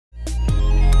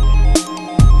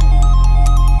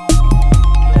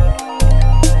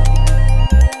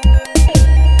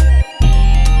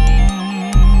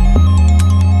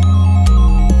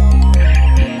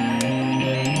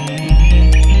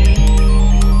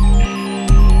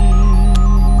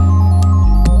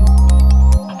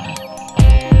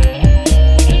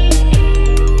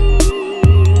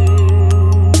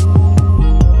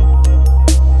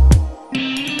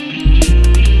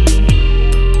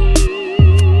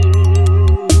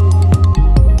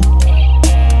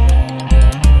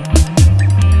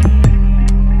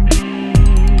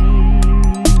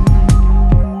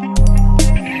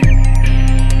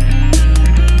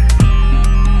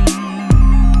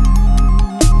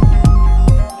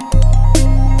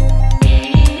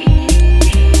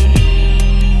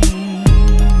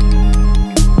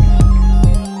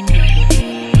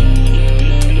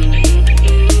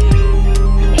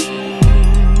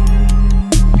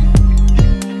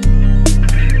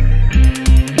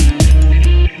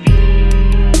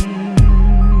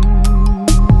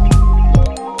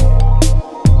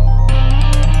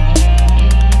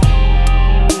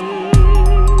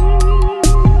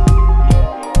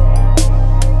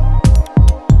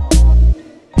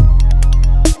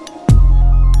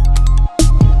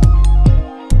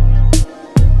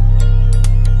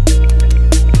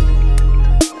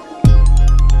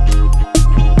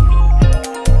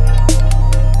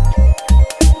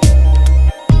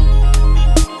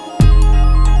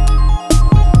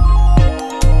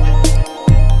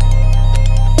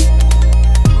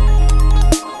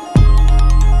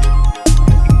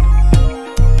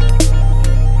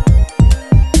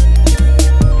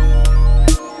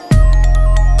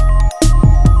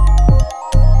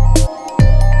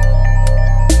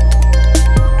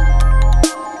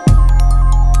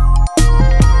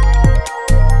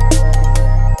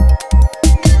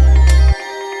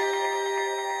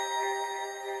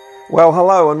Well,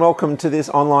 hello and welcome to this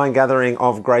online gathering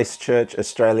of Grace Church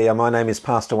Australia. My name is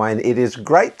Pastor Wayne. It is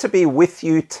great to be with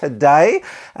you today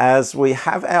as we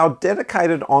have our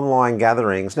dedicated online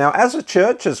gatherings. Now, as a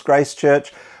church, as Grace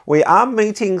Church, we are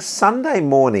meeting Sunday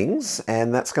mornings,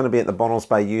 and that's going to be at the Bonnells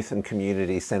Bay Youth and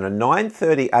Community Centre,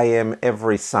 9:30 a.m.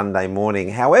 every Sunday morning.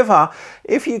 However,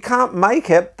 if you can't make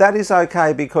it, that is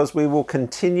okay, because we will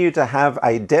continue to have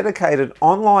a dedicated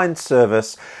online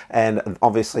service. And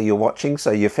obviously you're watching,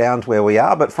 so you found where we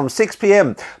are. But from 6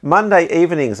 p.m. Monday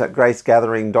evenings at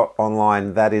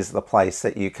gracegathering.online, that is the place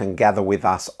that you can gather with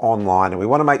us online. And we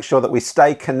want to make sure that we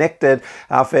stay connected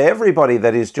for everybody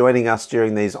that is joining us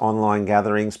during these online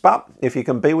gatherings. But if you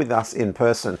can be with us in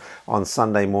person on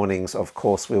Sunday mornings, of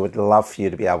course, we would love for you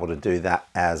to be able to do that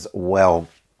as well.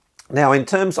 Now, in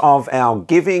terms of our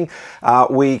giving,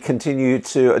 we continue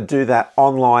to do that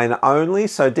online only.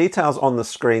 So details on the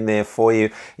screen there for you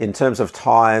in terms of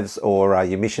tithes or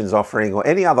your missions offering or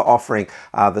any other offering,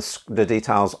 the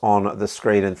details on the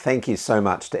screen. And thank you so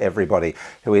much to everybody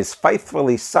who is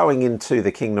faithfully sowing into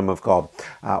the kingdom of God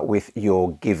with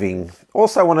your giving.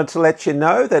 Also wanted to let you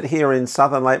know that here in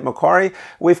Southern Lake Macquarie,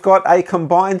 we've got a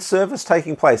combined service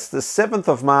taking place the 7th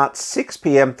of March, 6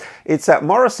 p.m. It's at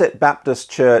Morisset Baptist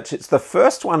Church. It's the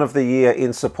first one of the year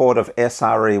in support of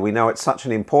SRE. We know it's such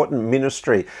an important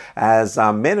ministry as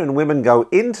men and women go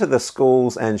into the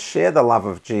schools and share the love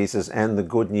of Jesus and the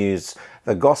good news,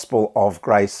 the gospel of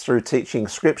grace, through teaching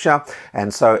scripture.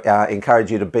 And so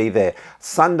encourage you to be there.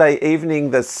 Sunday evening,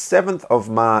 the 7th of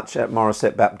March at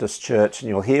Morisset Baptist Church, and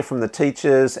you'll hear from the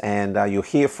teachers and you'll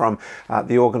hear from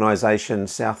the organisation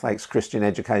South Lakes Christian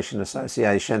Education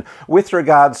Association with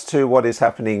regards to what is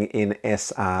happening in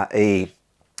SRE.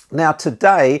 Now,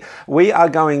 today we are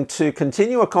going to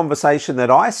continue a conversation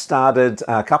that I started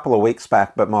a couple of weeks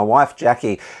back, but my wife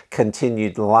Jackie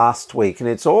continued last week. And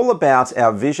it's all about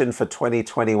our vision for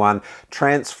 2021,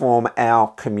 transform our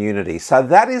community. So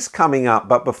that is coming up.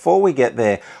 But before we get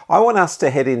there, I want us to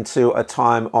head into a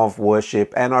time of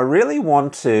worship. And I really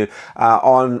want to,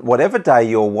 on whatever day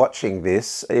you're watching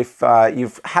this, if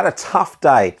you've had a tough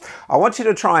day, I want you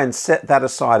to try and set that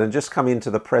aside and just come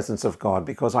into the presence of God,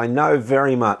 because I know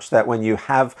very much that when you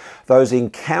have those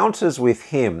encounters with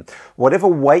Him, whatever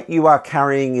weight you are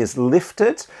carrying is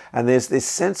lifted, and there's this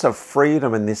sense of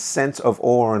freedom and this sense of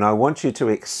awe. And I want you to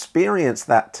experience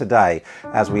that today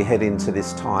as we head into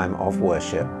this time of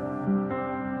worship.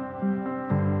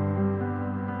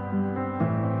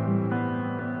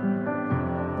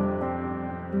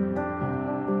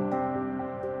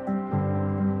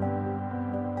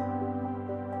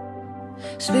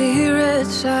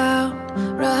 Spirits out,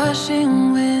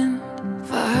 rushing wind,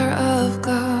 fire of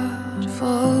God,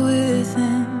 fall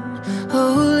within.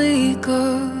 Holy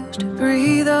Ghost,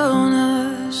 breathe on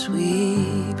us,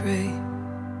 we pray.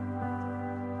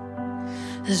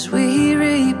 As we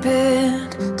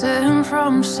repent, turn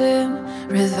from sin,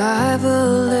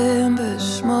 revival embers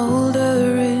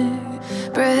smoldering.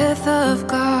 Breath of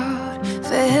God,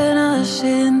 fan us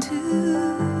into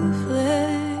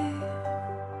flame.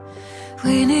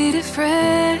 We need a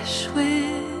fresh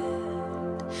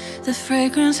wind, the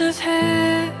fragrance of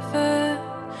heaven.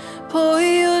 Pour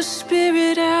your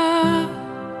spirit out,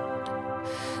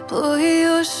 pour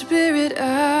your spirit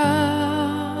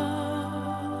out.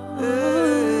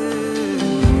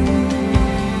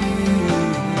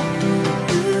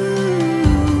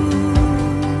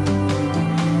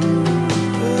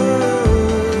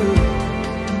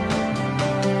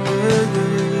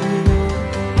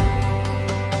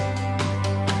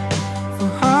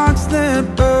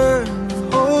 That burn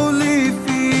with holy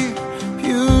feet,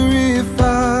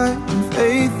 purified in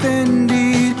faith and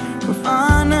deed,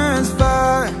 refine us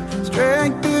fire,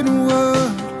 strength and word,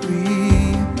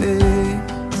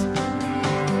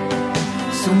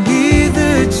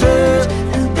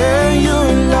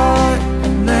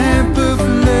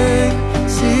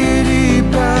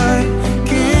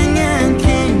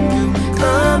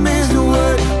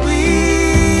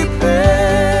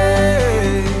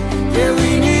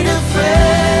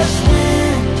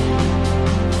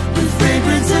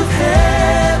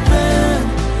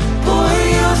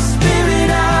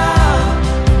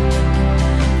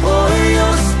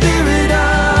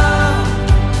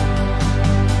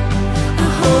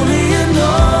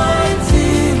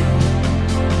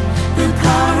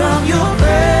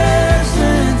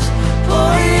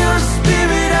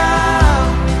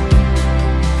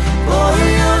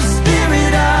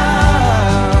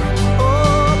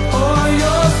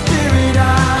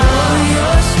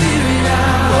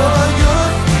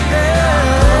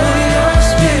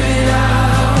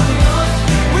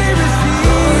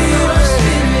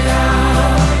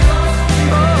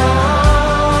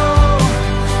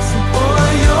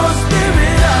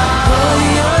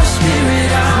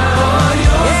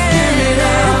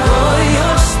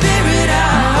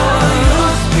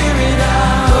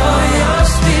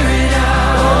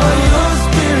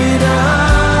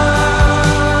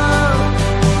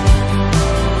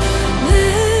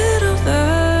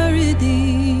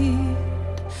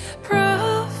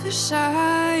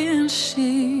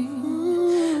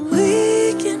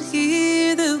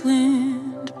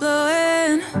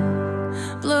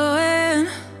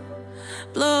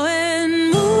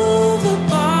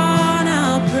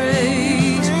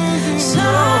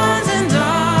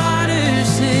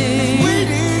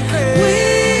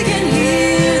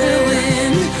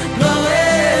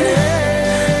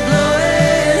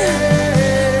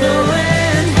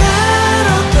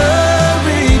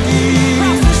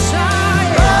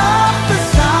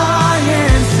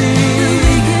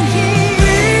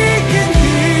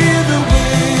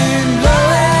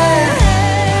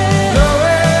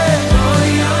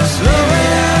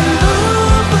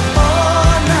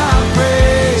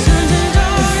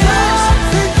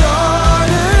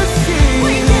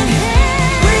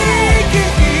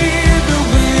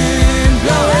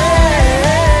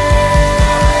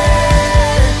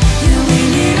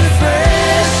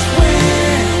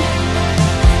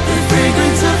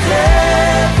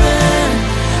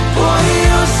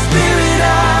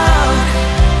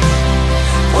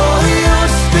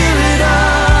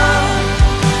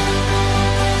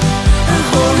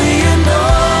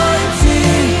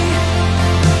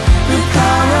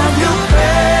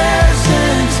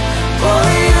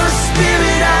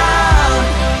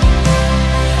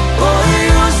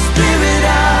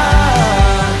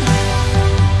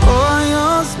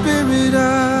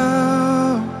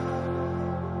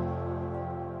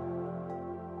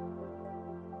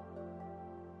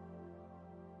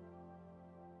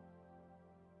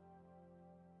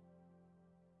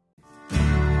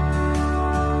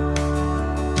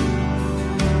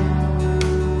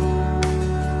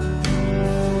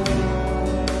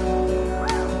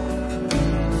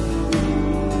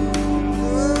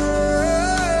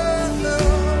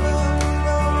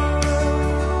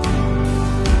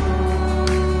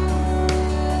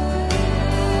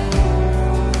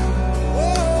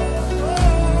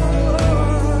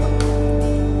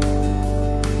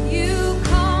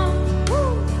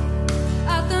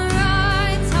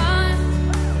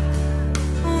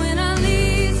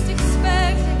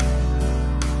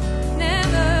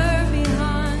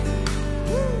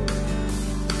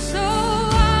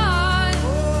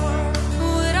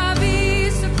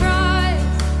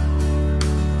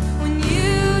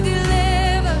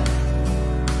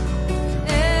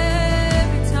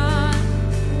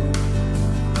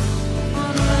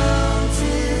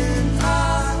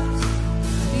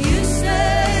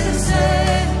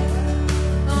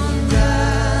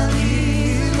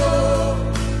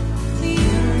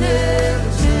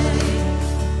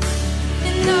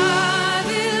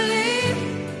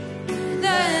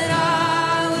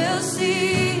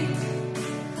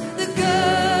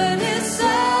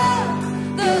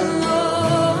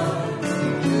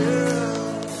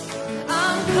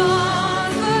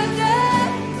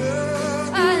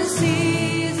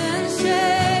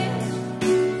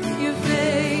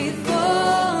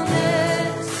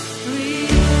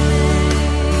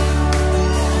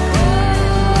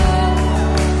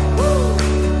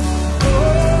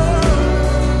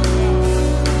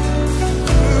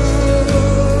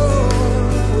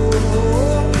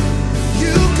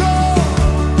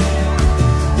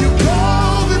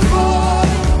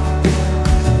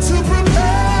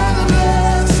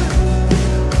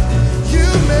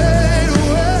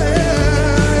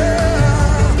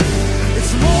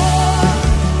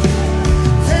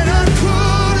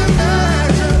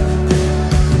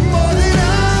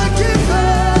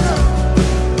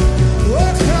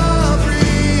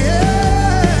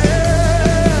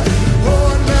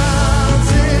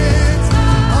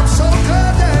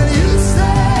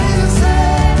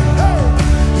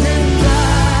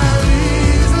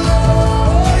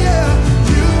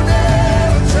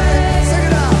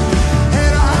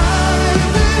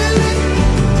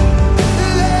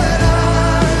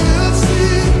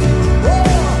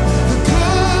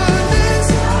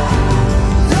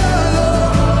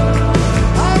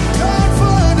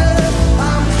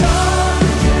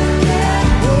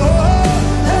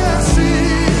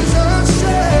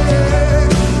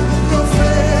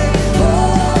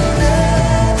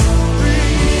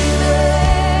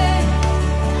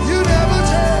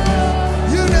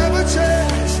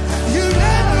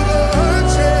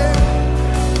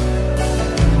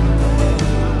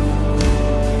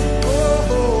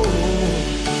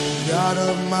 God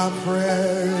of my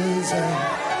present,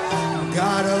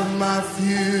 God of my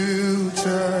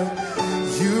future.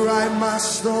 You write my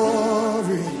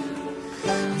story,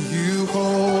 you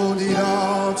hold it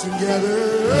all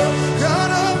together.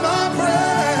 God of my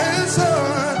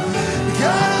present,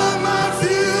 God of my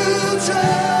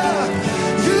future.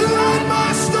 You write my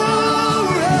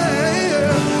story,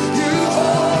 you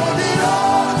hold it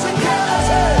all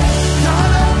together.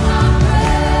 God of my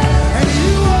present, and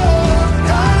you are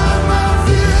God of my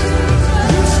future.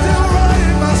 You still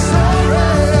writing my story.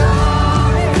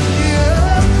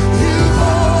 Yeah, you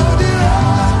hold it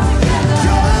all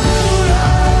together.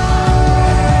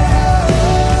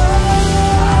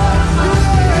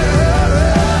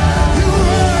 You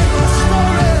write my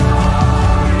story.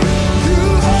 You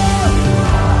hold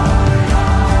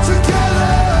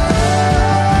together.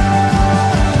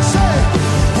 Say,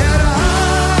 and I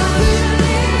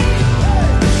believe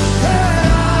that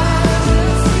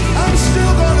I'm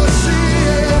still gonna see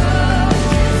it.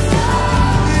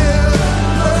 Yeah,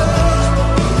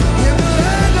 in the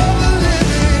land of the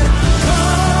living,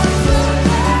 confident,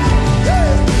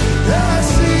 that I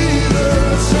see the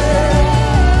same.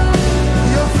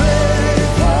 Your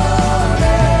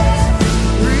faithfulness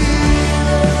remains.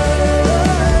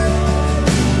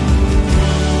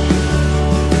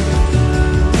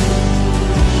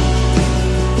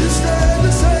 You stand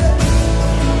the same.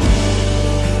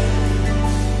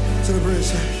 To the bridge,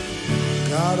 say,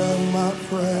 God of my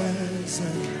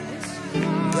present,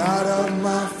 God of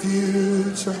my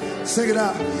future. Sing it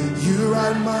out. You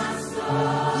write my,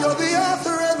 you're the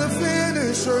author and the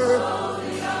finisher.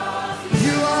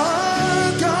 You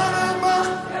are God of my,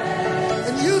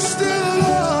 and you still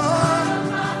are.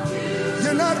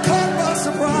 You're not caught by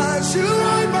surprise. You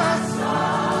write my,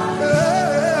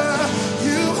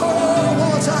 you hold one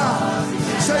more time.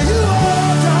 Say you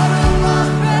are God of my,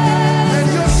 and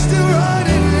you're still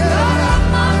writing. Yeah.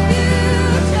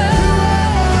 You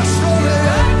write my story.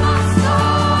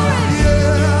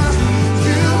 Yeah.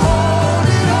 You hold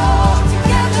it all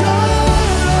together.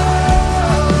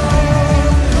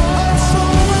 I'm so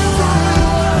grateful.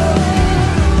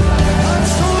 I'm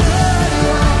so glad you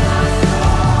are.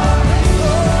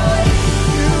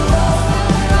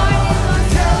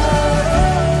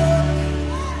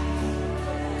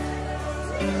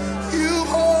 You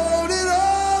hold it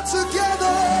all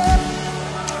together.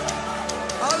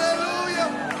 Hallelujah.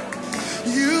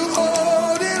 You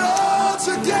hold it all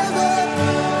together.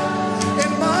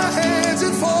 In my hands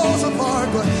it falls apart,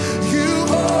 but you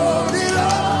hold it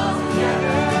all.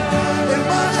 In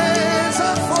my hands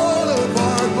I fall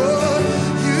apart, but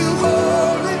you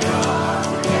hold it.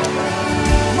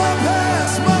 My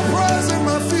past, my present,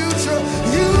 my future,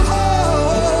 you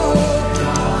hold.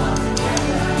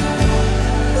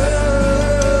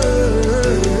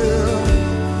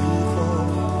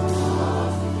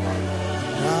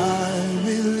 I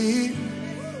believe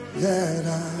that I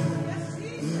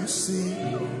will see,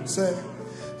 say,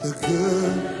 the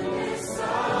good.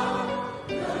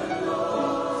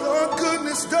 Your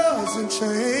goodness doesn't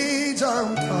change.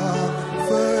 I'm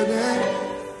confident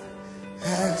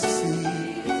I see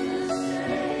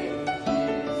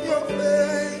your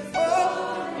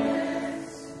faithfulness.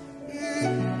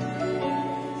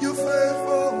 Your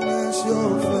faithfulness,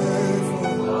 your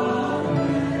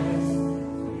faithfulness.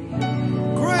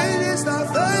 Great is thy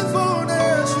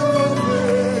faithfulness, your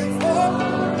faithful.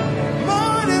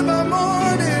 Morning by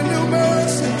morning, new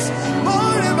mercies.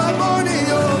 Morning by morning,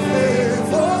 your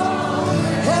faithful.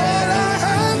 All I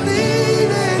have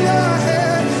needed, your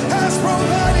hand has provided.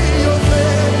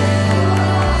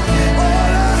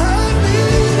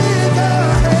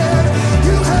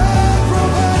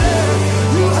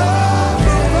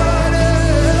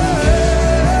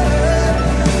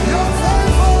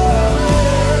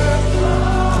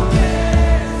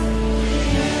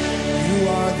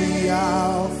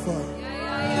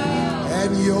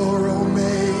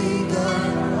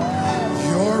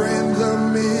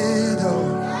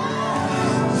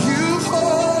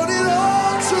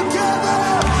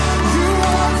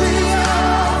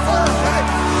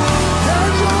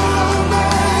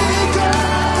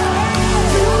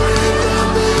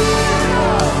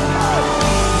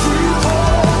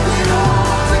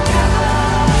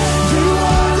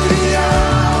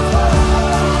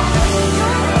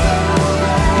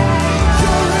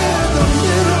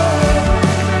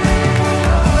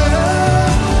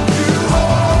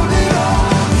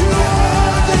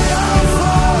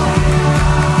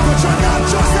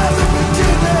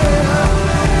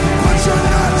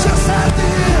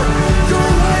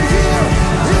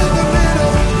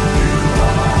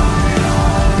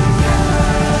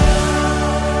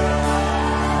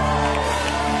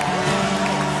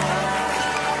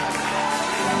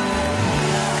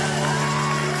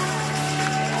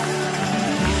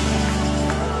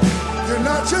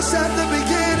 not just at the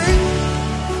beginning,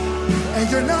 and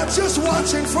you're not just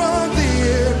watching from the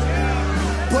end,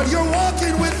 but you're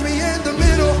walking with me in the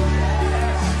middle.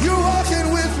 You're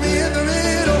walking with me in the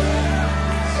middle.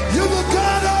 You're the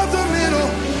God of the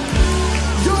middle.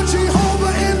 You're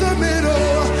Jehovah in the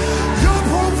middle. You're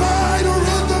provider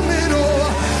in the middle.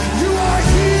 You are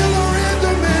healer in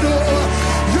the middle.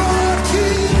 You're a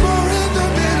keeper in the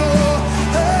middle.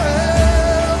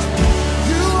 Hey,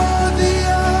 you are the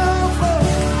Alpha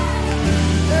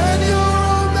and you're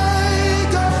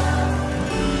Omega.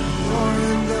 You're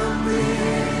in the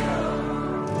middle.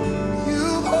 You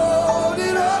hold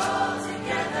it up.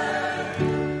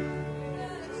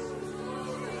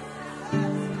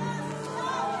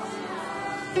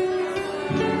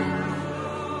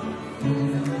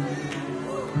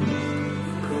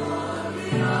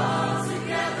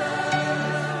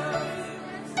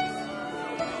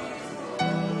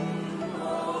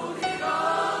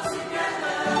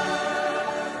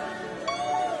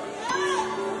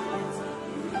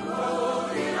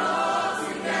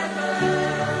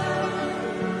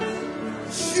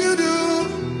 You do.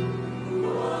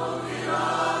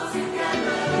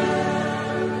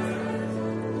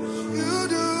 You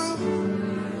do.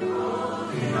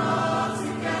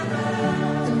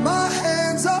 And my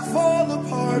hands I fall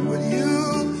apart, but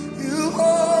you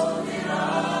hold.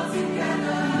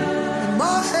 In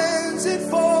my hands it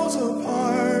falls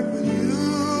apart, but you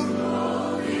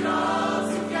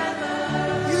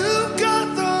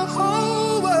got the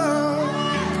whole world.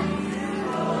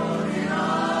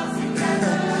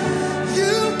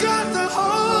 You got the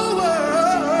whole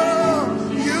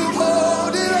world. You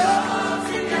hold it up.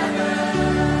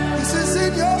 This is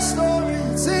in your story.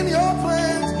 It's in your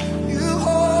plans. You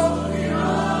hold it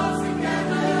all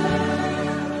together.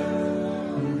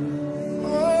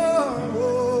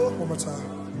 Oh, one more time.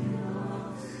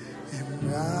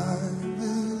 And I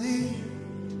believe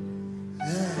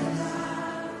that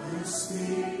I will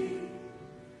see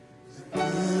the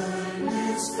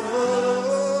goodness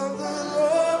of the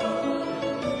Lord.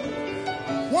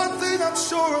 One thing I'm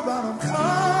sure about, I'm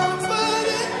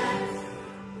confident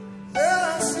that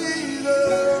I see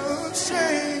the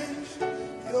change,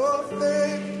 your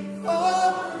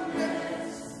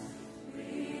faithfulness.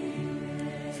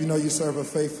 If you know you serve a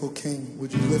faithful King,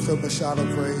 would you lift up a shout of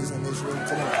praise in this room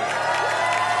tonight?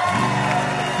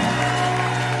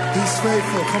 He's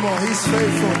faithful. Come on, he's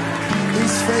faithful.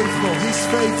 He's faithful. He's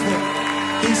faithful.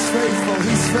 He's faithful.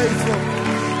 He's faithful.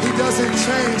 He doesn't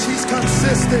change. He's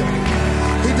consistent.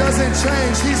 He doesn't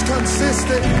change. He's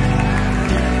consistent.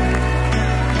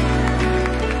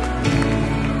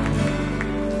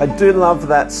 I do love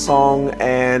that song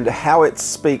and how it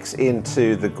speaks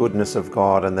into the goodness of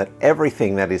God, and that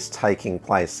everything that is taking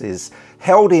place is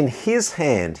held in His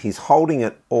hand. He's holding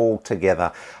it all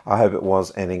together. I hope it was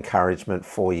an encouragement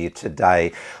for you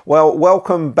today. Well,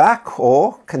 welcome back,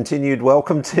 or continued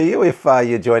welcome to you if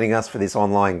you're joining us for this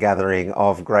online gathering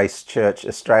of Grace Church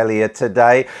Australia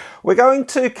today. We're going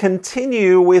to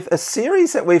continue with a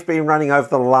series that we've been running over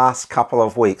the last couple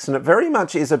of weeks, and it very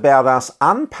much is about us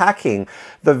unpacking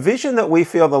the vision that we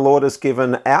feel the Lord has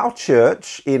given our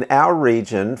church in our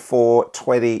region for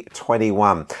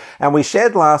 2021. And we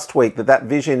shared last week that that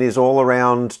vision is all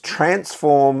around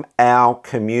transform our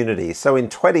community. So in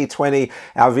 2020,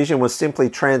 our vision was simply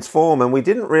transform, and we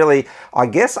didn't really, I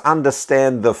guess,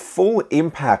 understand the full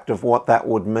impact of what that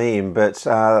would mean. But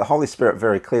the Holy Spirit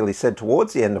very clearly said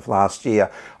towards the end of last year,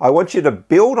 I want you to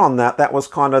build on that. That was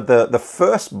kind of the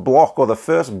first block or the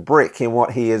first brick in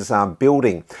what He is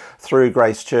building through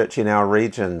Grace Church in our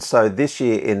region. So this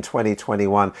year in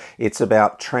 2021, it's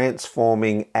about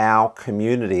transforming our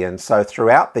community. And so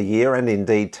throughout the year, and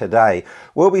indeed today,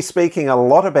 we'll be speaking a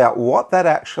lot about what that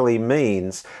actually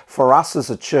means for us as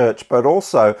a church, but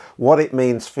also what it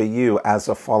means for you as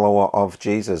a follower of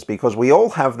Jesus, because we all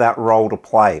have that role to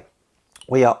play.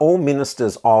 We are all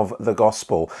ministers of the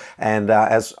gospel, and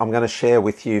as I'm going to share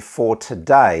with you for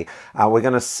today, we're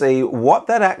going to see what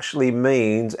that actually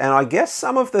means, and I guess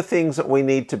some of the things that we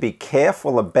need to be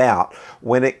careful about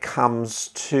when it comes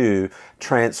to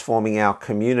transforming our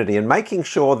community and making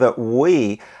sure that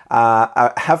we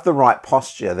have the right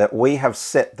posture, that we have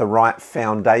set the right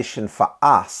foundation for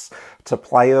us to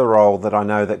play the role that I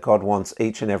know that God wants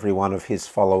each and every one of His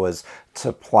followers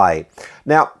to play.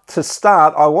 Now, to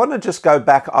start, I want to just go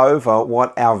back over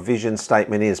what our vision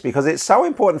statement is, because it's so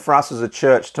important for us as a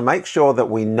church to make sure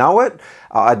that we know it.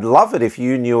 I'd love it if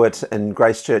you knew it, and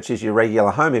Grace Church is your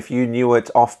regular home, if you knew it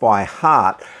off by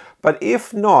heart. But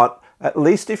if not, at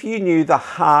least if you knew the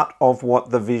heart of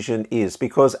what the vision is,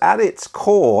 because at its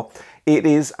core, it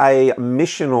is a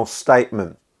missional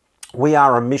statement. we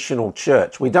are a missional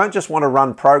church. We don't just want to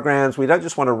run programs. We don't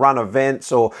just want to run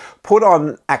events or put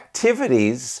on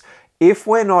activities if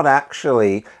we're not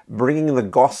actually bringing the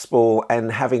gospel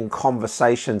and having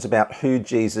conversations about who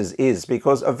Jesus is.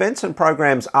 Because events and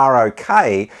programs are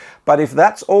okay, but if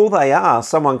that's all they are,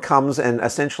 someone comes and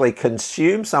essentially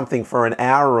consumes something for an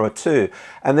hour or two,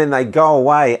 and then they go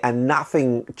away and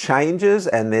nothing changes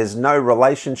and there's no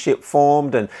relationship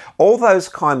formed and all those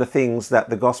kind of things that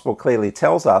the gospel clearly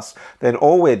tells us, then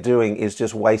all we're doing is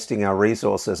just wasting our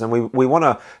resources. And we want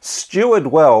to steward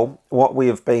well what we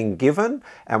have been given,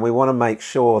 and we want to make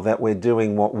sure that we're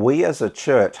doing what we as a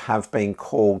church have been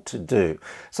called to do.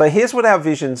 So here's what our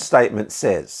vision statement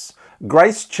says.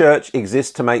 Grace Church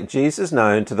exists to make Jesus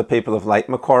known to the people of Lake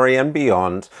Macquarie and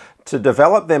beyond, to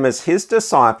develop them as his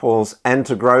disciples and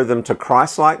to grow them to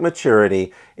Christ-like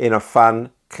maturity in a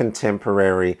fun,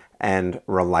 contemporary and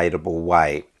relatable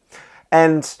way.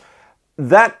 And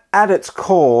that at its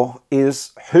core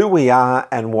is who we are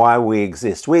and why we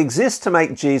exist. We exist to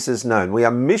make Jesus known. We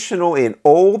are missional in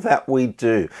all that we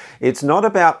do. It's not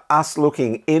about us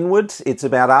looking inwards. It's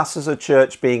about us as a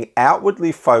church being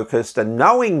outwardly focused and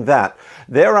knowing that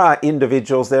there are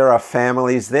individuals, there are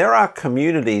families, there are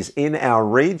communities in our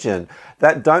region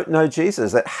that don't know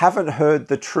Jesus, that haven't heard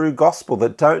the true gospel,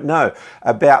 that don't know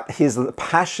about his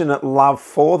passionate love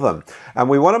for them. And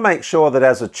we want to make sure that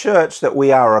as a church that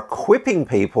we are equipping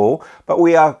people, but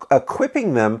we are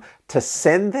equipping them to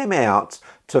send them out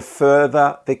to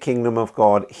further the kingdom of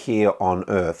God here on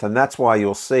earth. And that's why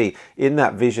you'll see in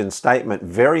that vision statement,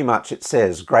 very much it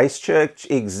says, Grace Church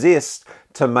exists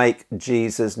to make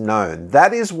Jesus known.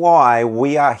 That is why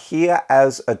we are here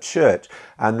as a church,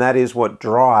 and that is what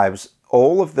drives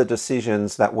all of the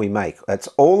decisions that we make. That's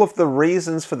all of the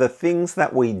reasons for the things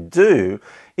that we do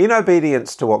in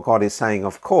obedience to what God is saying,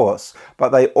 of course, but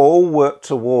they all work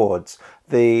towards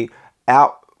the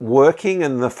outworking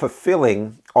and the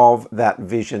fulfilling of that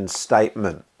vision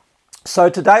statement. So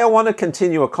today I want to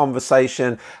continue a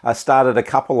conversation I started a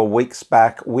couple of weeks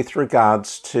back with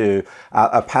regards to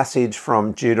a passage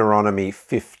from Deuteronomy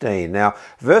 15. Now,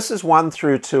 verses 1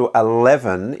 through to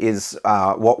 11 is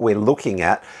what we're looking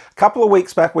at. A couple of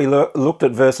weeks back we looked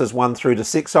at verses 1 through to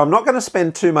 6, so I'm not going to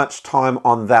spend too much time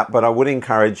on that, but I would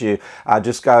encourage you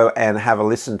just go and have a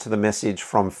listen to the message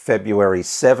from February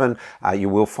 7. You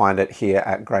will find it here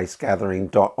at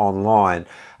gracegathering.online.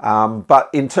 But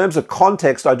in terms of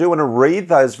context, I do want to read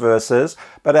those verses,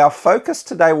 but our focus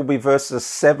today will be verses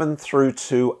 7 through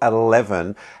to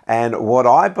 11, and what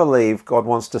I believe God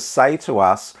wants to say to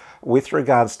us with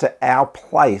regards to our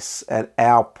place and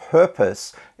our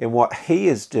purpose in what he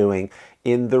is doing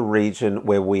in the region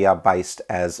where we are based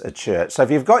as a church. So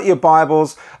if you've got your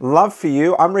Bibles, love for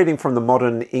you. I'm reading from the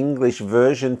Modern English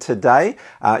Version today.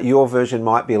 Your version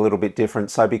might be a little bit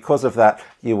different. So because of that,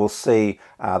 you will see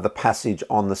the passage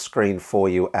on the screen for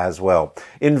you as well.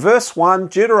 In verse 1,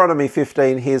 Deuteronomy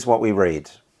 15, here's what we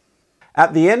read.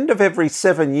 At the end of every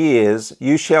 7 years,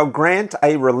 you shall grant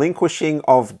a relinquishing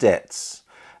of debts.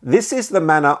 This is the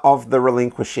manner of the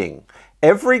relinquishing.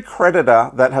 Every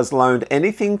creditor that has loaned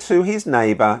anything to his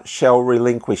neighbour shall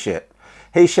relinquish it.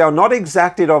 He shall not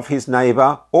exact it of his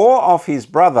neighbour or of his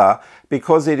brother,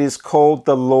 because it is called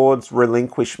the Lord's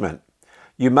relinquishment.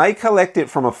 You may collect it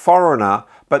from a foreigner,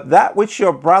 but that which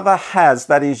your brother has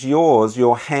that is yours,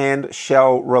 your hand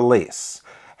shall release.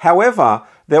 However,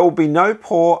 there will be no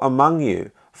poor among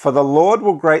you, for the Lord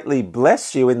will greatly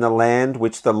bless you in the land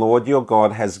which the Lord your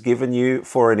God has given you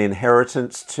for an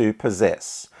inheritance to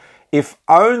possess. If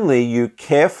only you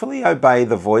carefully obey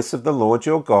the voice of the Lord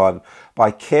your God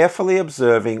by carefully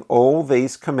observing all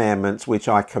these commandments which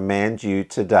I command you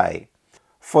today.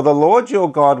 For the Lord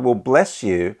your God will bless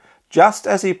you, just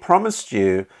as he promised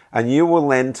you, and you will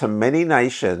lend to many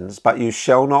nations, but you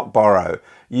shall not borrow.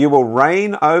 You will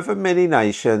reign over many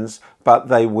nations, but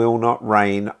they will not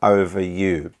reign over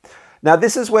you. Now,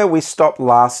 this is where we stopped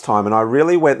last time, and I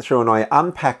really went through and I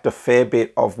unpacked a fair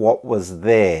bit of what was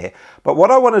there. But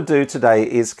what I want to do today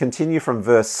is continue from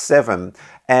verse 7,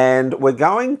 and we're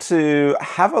going to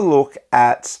have a look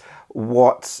at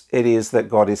what it is that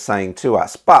God is saying to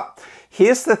us. But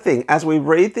here's the thing, as we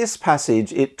read this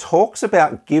passage, it talks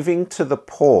about giving to the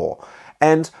poor.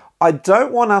 And I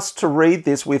don't want us to read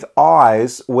this with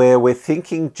eyes where we're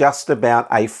thinking just about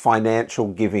a financial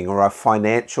giving or a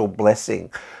financial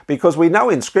blessing, because we know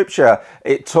in Scripture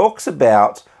it talks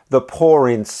about the poor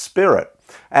in spirit.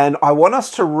 And I want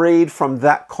us to read from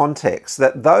that context,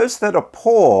 that those that are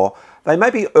poor, they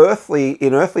may be earthly,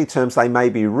 in earthly terms, they may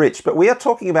be rich, but we are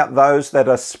talking about those that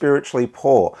are spiritually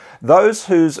poor, those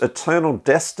whose eternal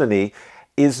destiny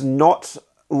is not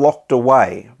locked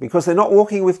away because they're not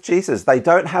walking with Jesus. They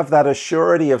don't have that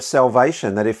assurity of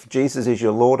salvation that if Jesus is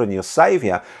your Lord and your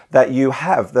Savior, that you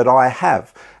have, that I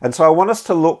have. And so I want us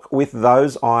to look with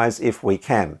those eyes if we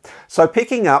can. So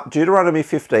picking up Deuteronomy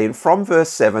 15 from verse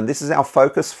 7, this is our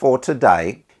focus for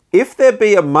today. If there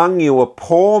be among you a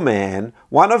poor man,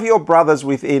 one of your brothers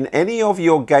within any of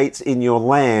your gates in your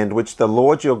land, which the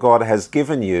Lord your God has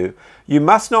given you, you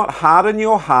must not harden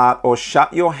your heart or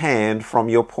shut your hand from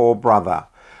your poor brother.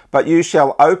 But you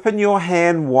shall open your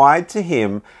hand wide to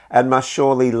him, and must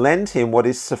surely lend him what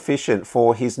is sufficient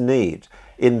for his need,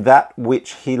 in that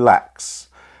which he lacks.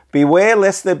 Beware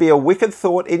lest there be a wicked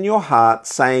thought in your heart,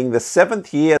 saying, the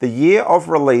 7th year, the year of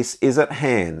release, is at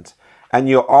hand. And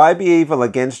your eye be evil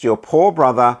against your poor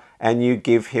brother, and you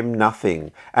give him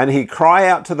nothing. And he cry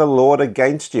out to the Lord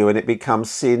against you, and it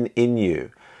becomes sin in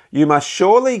you. You must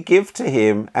surely give to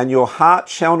him, and your heart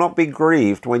shall not be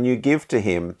grieved when you give to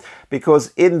him,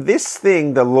 because in this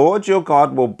thing the Lord your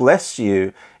God will bless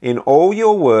you in all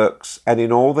your works and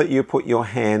in all that you put your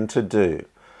hand to do.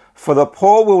 For the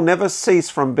poor will never cease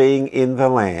from being in the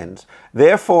land.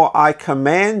 Therefore I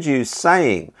command you,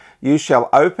 saying, you shall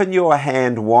open your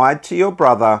hand wide to your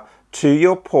brother, to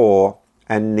your poor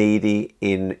and needy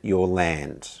in your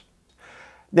land.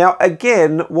 Now,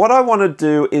 again, what I want to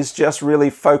do is just really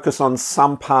focus on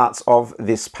some parts of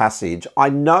this passage. I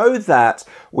know that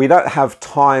we don't have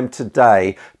time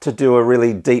today to do a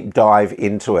really deep dive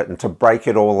into it and to break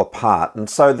it all apart. And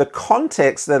so the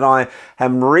context that I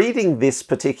am reading this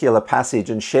particular passage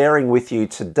and sharing with you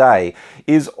today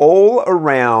is all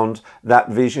around that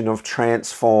vision of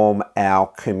transform our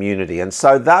community. And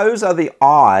so those are the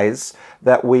eyes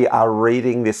that we are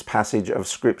reading this passage of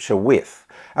Scripture with.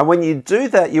 And when you do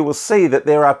that, you will see that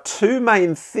there are two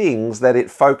main things that it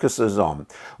focuses on.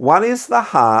 One is the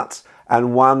heart,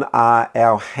 and one are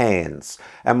our hands.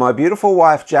 And my beautiful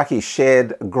wife Jackie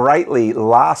shared greatly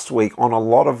last week on a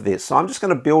lot of this. So I'm just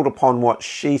going to build upon what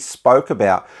she spoke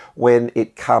about when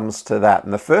it comes to that.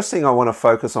 And the first thing I want to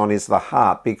focus on is the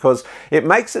heart, because it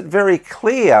makes it very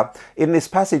clear in this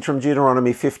passage from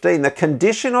Deuteronomy 15, the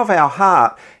condition of our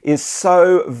heart is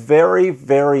so very,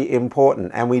 very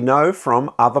important. And we know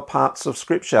from other parts of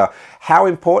Scripture how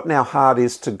important our heart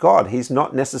is to God. He's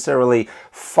not necessarily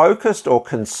focused or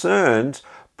concerned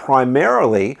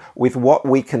primarily with what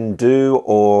we can do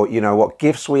or, what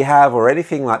gifts we have or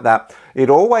anything like that. It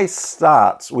always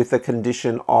starts with the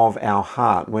condition of our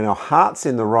heart. When our heart's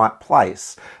in the right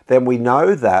place, then we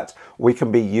know that we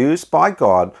can be used by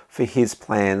God for His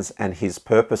plans and His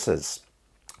purposes.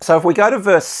 So if we go to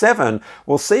verse 7,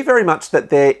 we'll see very much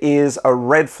that there is a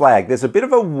red flag. There's a bit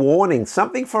of a warning,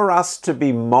 something for us to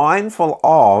be mindful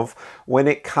of when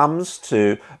it comes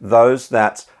to those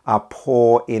that are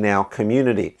poor in our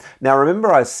community. Now,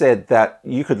 remember I said that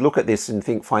you could look at this and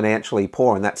think financially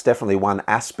poor, and that's definitely one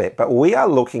aspect, but we are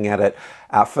looking at it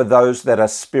for those that are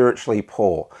spiritually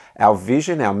poor. Our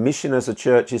vision, our mission as a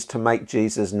church is to make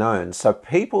Jesus known. So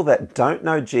people that don't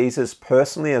know Jesus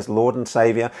personally as Lord and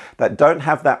Savior, that don't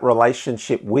have that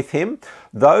relationship with Him,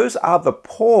 those are the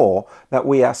poor that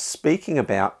we are speaking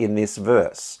about in this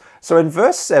verse. So in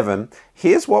verse 7,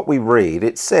 here's what we read.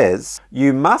 It says,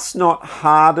 you must not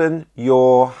harden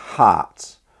your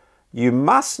heart. You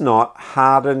must not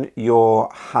harden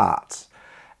your heart.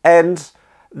 And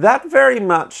that very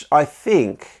much, I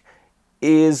think,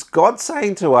 is God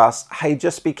saying to us, hey,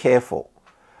 just be careful.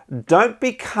 Don't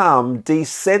become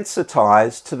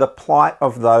desensitized to the plight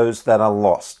of those that are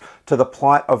lost, to the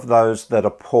plight of those that are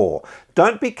poor.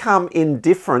 Don't become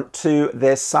indifferent to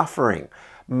their suffering.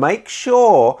 Make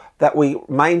sure that we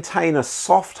maintain a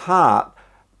soft heart,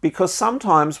 because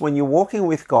sometimes when you're walking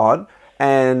with God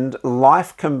and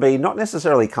life can be not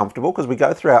necessarily comfortable, because we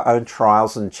go through our own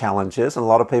trials and challenges, and a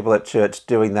lot of people at church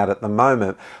doing that at the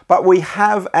moment, but we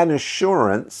have an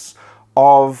assurance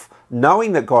of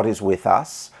knowing that God is with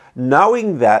us,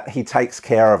 knowing that He takes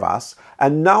care of us,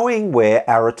 and knowing where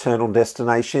our eternal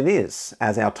destination is.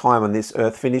 As our time on this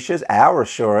earth finishes, our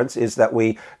assurance is that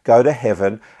we go to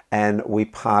heaven and we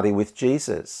party with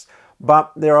Jesus.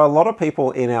 But there are a lot of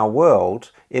people in our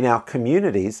world, in our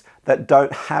communities, that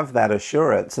don't have that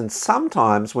assurance. And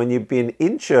sometimes when you've been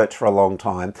in church for a long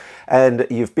time and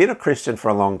you've been a Christian for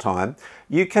a long time,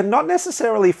 you can not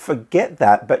necessarily forget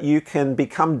that, but you can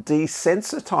become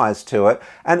desensitized to it,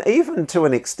 and even to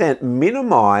an extent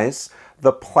minimize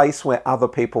the place where other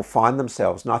people find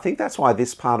themselves. And I think that's why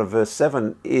this part of verse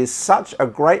 7 is such a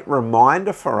great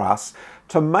reminder for us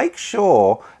to make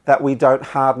sure that we don't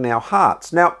harden our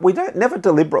hearts. Now, we don't never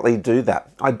deliberately do that.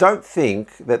 I don't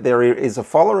think that there is a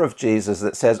follower of Jesus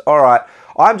that says, all right,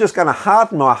 I'm just going to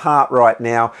harden my heart right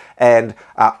now, and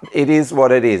it is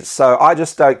what it is. So I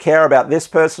just don't care about this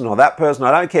person or that person.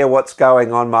 I don't care what's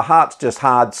going on. My heart's just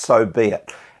hard, so be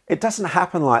it. It doesn't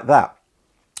happen like that.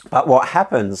 But what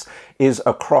happens is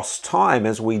across time,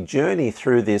 as we journey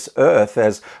through this earth,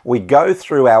 as we go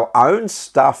through our own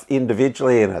stuff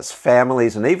individually and as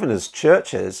families and even as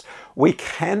churches, we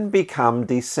can become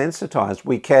desensitized.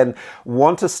 We can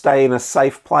want to stay in a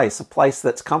safe place, a place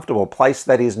that's comfortable, a place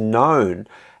that is known.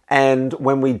 And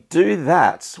when we do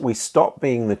that, we stop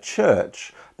being the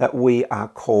church that we are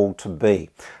called to be.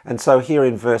 And so here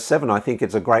in verse 7, I think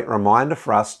it's a great reminder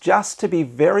for us just to be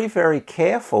very, very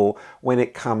careful when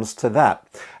it comes to that.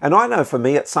 And I know for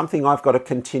me, it's something I've got to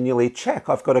continually check.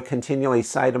 I've got to continually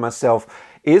say to myself,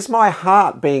 is my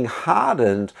heart being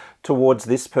hardened towards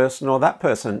this person or that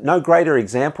person? No greater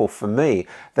example for me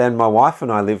than my wife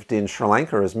and I lived in Sri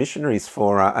Lanka as missionaries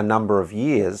for a number of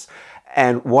years.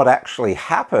 And what actually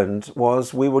happened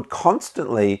was we would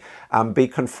constantly be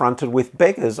confronted with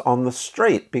beggars on the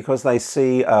street because they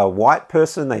see a white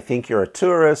person, they think you're a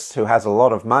tourist who has a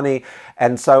lot of money.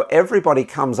 And so everybody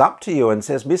comes up to you and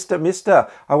says, Mister,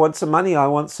 I want some money, I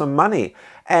want some money.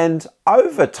 And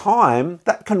over time,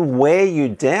 that can wear you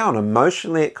down.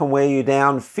 Emotionally, it can wear you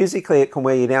down. Physically, it can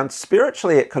wear you down.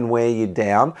 Spiritually, it can wear you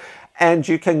down. And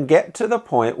you can get to the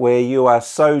point where you are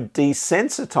so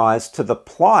desensitized to the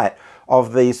plight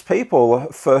of these people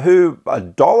for who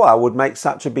 $1 would make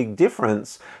such a big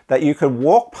difference that you could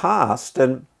walk past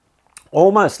and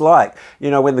almost like,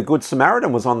 when the Good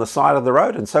Samaritan was on the side of the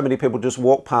road and so many people just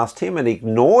walked past him and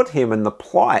ignored him and the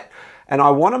plight. And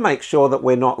I want to make sure that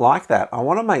we're not like that. I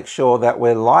want to make sure that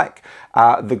we're like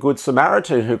the Good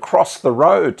Samaritan who crossed the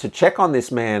road to check on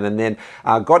this man and then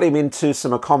got him into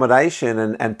some accommodation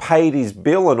and paid his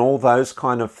bill and all those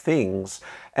kind of things.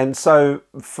 And so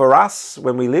for us,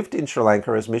 when we lived in Sri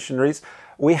Lanka as missionaries,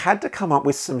 we had to come up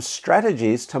with some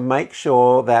strategies to make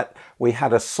sure that we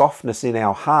had a softness in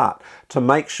our heart, to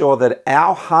make sure that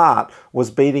our heart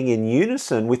was beating in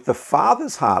unison with the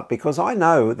Father's heart. Because I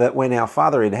know that when our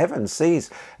Father in heaven sees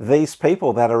these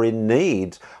people that are in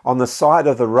need on the side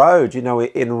of the road,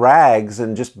 in rags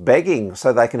and just begging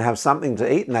so they can have something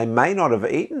to eat and they may not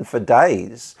have eaten for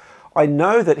days, I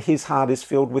know that his heart is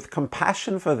filled with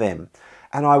compassion for them.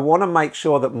 And I want to make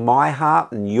sure that my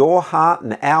heart and your heart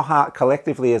and our heart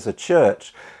collectively as a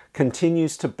church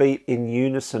continues to beat in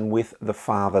unison with the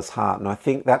Father's heart. And I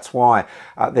think that's why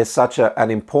there's such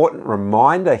an important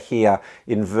reminder here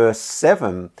in verse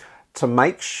 7 to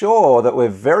make sure that we're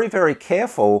very, very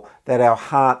careful that our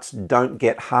hearts don't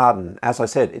get hardened. As I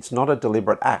said, it's not a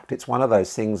deliberate act. It's one of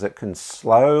those things that can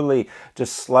slowly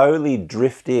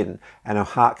drift in, and our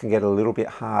heart can get a little bit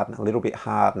hard and a little bit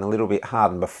hard and a little bit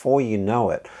hard. And before you know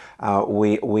it,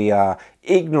 we are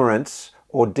ignorant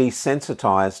or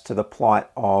desensitized to the plight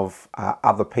of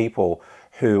other people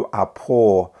who are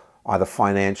poor, either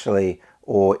financially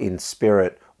or in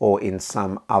spirit or in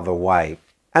some other way.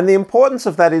 And the importance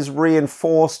of that is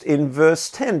reinforced in verse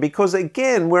 10 because,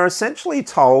 again, we're essentially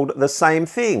told the same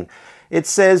thing. It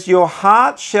says, your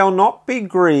heart shall not be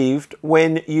grieved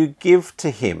when you give to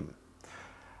him.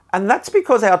 And that's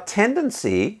because our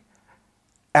tendency,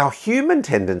 our human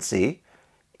tendency,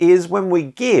 is when we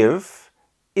give,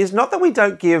 is not that we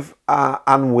don't give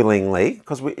unwillingly,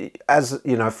 because we, as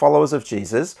followers of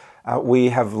Jesus, we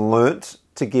have learnt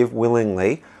to give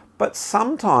willingly, but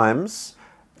sometimes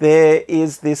there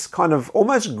is this kind of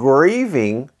almost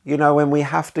grieving, when we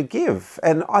have to give.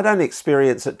 And I don't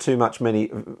experience it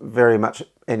very much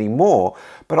anymore,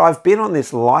 but I've been on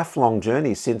this lifelong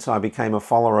journey since I became a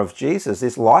follower of Jesus,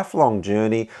 this lifelong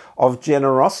journey of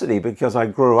generosity, because I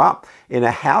grew up in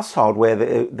a household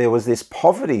where there was this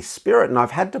poverty spirit, and I've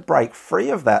had to break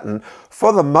free of that. And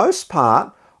for the most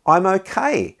part, I'm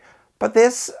okay. But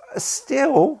there's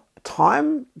still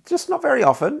time, just not very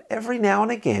often, every now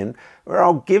and again, where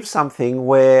I'll give something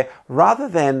where rather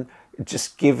than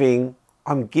just giving,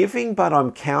 I'm giving, but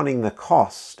I'm counting the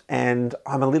cost, and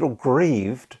I'm a little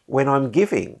grieved when I'm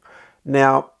giving.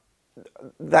 Now,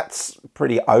 that's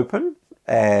pretty open,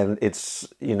 and it's,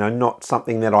 not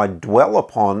something that I dwell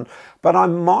upon, but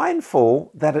I'm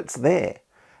mindful that it's there.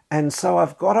 And so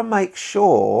I've got to make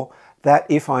sure that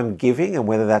if I'm giving, and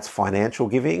whether that's financial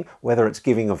giving, whether it's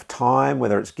giving of time,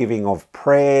 whether it's giving of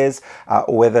prayers,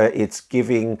 or whether it's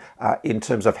giving in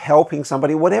terms of helping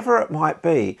somebody, whatever it might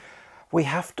be, we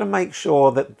have to make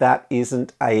sure that that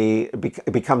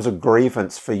it becomes a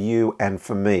grievance for you and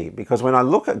for me. Because when I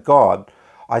look at God,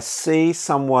 I see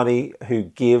somebody who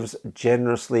gives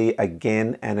generously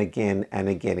again and again and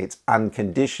again. It's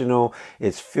unconditional,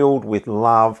 it's filled with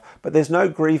love, but there's no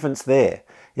grievance there.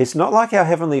 It's not like our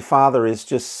Heavenly Father is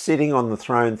just sitting on the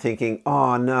throne thinking,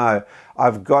 oh no,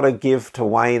 I've got to give to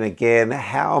Wayne again.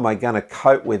 How am I going to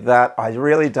cope with that? I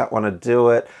really don't want to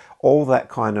do it. All that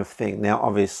kind of thing. Now,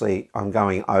 obviously, I'm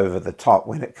going over the top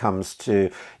when it comes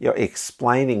to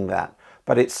explaining that.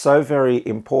 But it's so very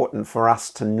important for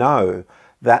us to know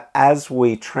that as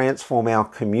we transform our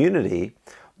community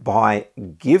by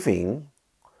giving,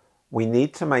 we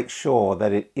need to make sure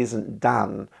that it isn't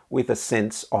done with a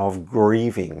sense of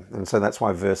grieving. And so that's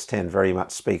why verse 10 very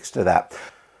much speaks to that.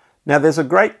 Now, there's a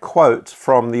great quote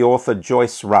from the author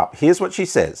Joyce Rupp. Here's what she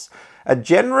says. A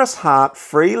generous heart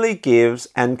freely gives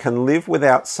and can live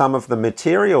without some of the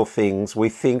material things we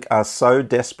think are so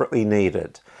desperately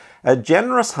needed. A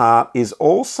generous heart is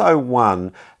also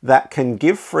one that can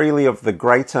give freely of the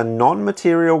greater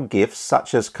non-material gifts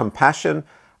such as compassion,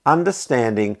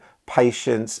 understanding,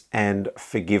 patience, and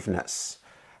forgiveness.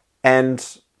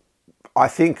 And I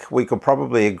think we could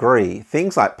probably agree,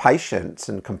 things like patience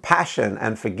and compassion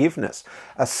and forgiveness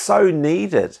are so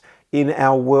needed in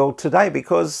our world today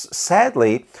because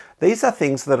sadly, these are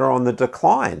things that are on the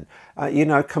decline.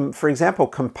 For example,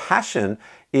 compassion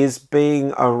is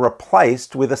being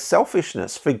replaced with a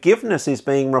selfishness. Forgiveness is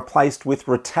being replaced with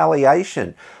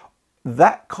retaliation.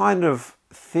 That kind of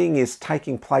thing is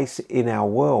taking place in our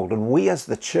world, and we as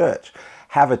the church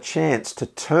have a chance to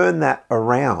turn that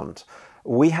around.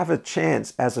 We have a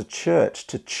chance as a church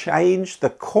to change the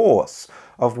course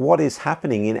of what is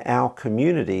happening in our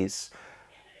communities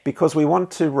because we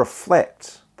want to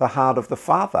reflect the heart of the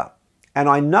Father. And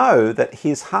I know that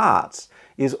his heart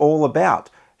is all about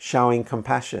showing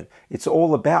compassion. It's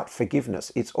all about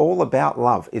forgiveness. It's all about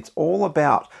love. It's all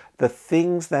about the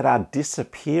things that are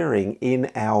disappearing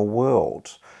in our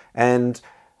world. And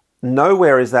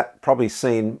nowhere is that probably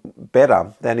seen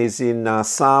better than is in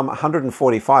Psalm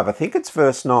 145. I think it's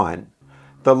verse 9.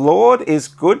 The Lord is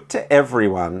good to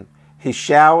everyone. He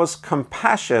showers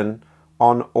compassion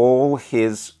on all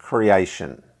his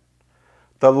creation.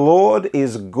 The Lord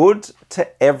is good to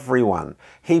everyone.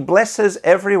 He blesses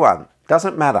everyone.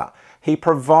 Doesn't matter. He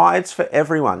provides for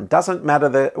everyone. Doesn't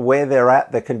matter where they're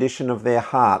at, the condition of their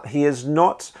heart. He is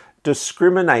not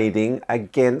discriminating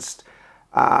against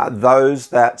those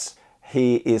that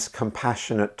he is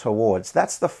compassionate towards.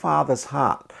 That's the Father's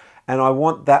heart. And I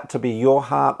want that to be your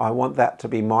heart. I want that to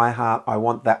be my heart. I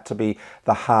want that to be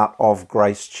the heart of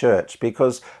Grace Church.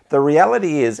 Because the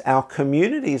reality is our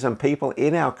communities and people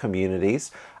in our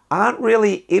communities aren't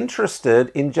really interested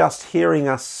in just hearing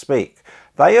us speak.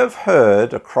 They have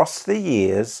heard across the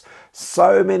years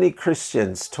so many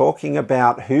Christians talking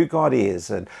about who God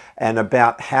is and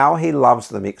about how he loves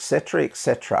them, etc.,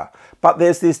 etc. But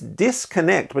there's this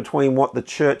disconnect between what the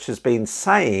church has been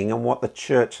saying and what the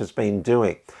church has been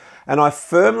doing. And I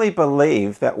firmly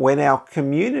believe that when our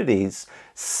communities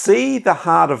see the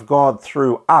heart of God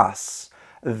through us,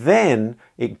 then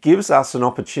it gives us an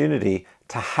opportunity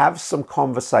to have some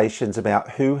conversations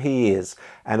about who he is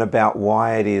and about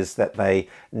why it is that they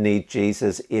need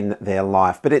Jesus in their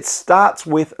life. But it starts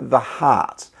with the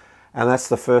heart. And that's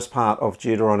the first part of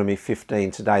Deuteronomy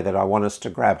 15 today that I want us to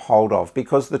grab hold of.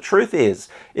 Because the truth is,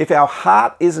 if our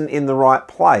heart isn't in the right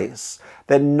place,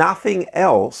 then nothing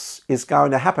else is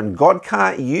going to happen. God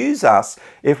can't use us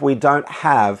if we don't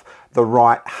have the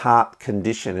right heart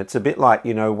condition. It's a bit like,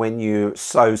 when you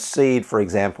sow seed, for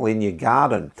example, in your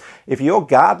garden. If your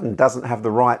garden doesn't have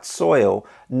the right soil,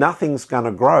 nothing's going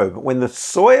to grow. But when the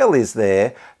soil is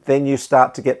there, then you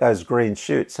start to get those green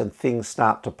shoots and things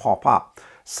start to pop up.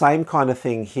 Same kind of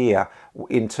thing here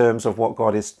in terms of what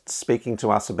God is speaking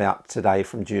to us about today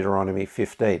from Deuteronomy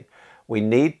 15. We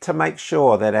need to make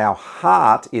sure that our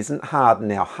heart isn't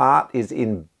hardened. Our heart is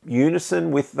in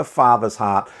unison with the Father's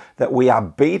heart, that we are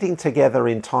beating together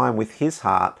in time with his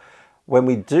heart. When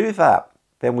we do that,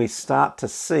 then we start to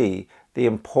see the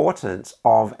importance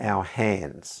of our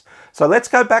hands. So let's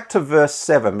go back to verse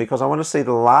 7 because I want to see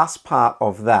the last part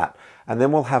of that, and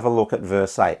then we'll have a look at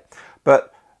verse 8.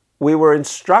 But we were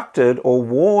instructed or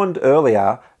warned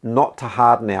earlier not to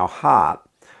harden our heart.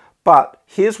 But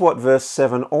here's what verse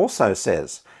 7 also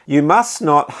says. You must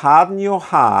not harden your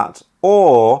heart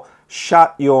or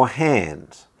shut your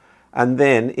hand. And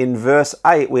then in verse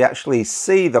 8, we actually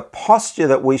see the posture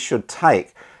that we should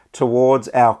take towards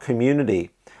our community.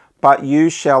 But you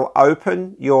shall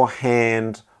open your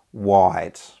hand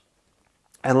wide.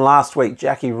 And last week,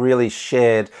 Jackie really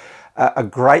shared a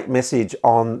great message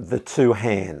on the two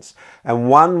hands. And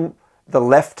one, the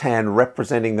left hand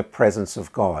representing the presence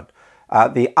of God.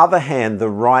 The other hand, the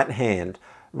right hand,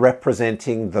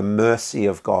 representing the mercy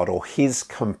of God or his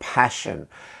compassion.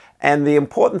 And the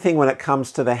important thing when it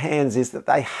comes to the hands is that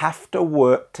they have to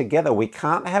work together. We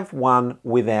can't have one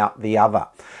without the other.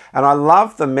 And I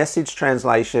love the Message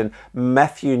translation,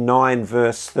 Matthew 9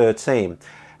 verse 13.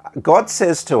 God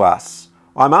says to us,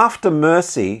 I'm after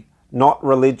mercy, not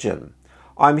religion.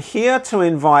 I'm here to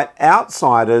invite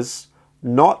outsiders,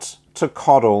 not to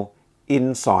coddle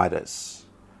insiders.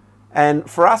 And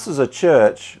for us as a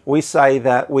church, we say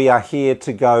that we are here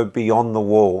to go beyond the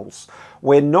walls.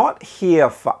 We're not here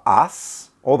for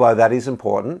us, although that is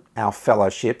important, our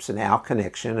fellowships and our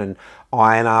connection and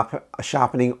iron up,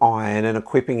 sharpening iron and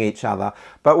equipping each other.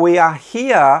 But we are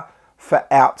here for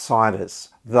outsiders,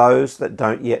 those that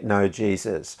don't yet know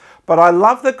Jesus. But I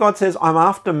love that God says, I'm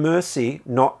after mercy,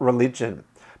 not religion.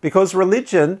 Because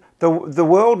religion, the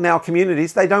world now,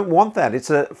 communities, they don't want that. It's,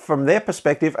 from their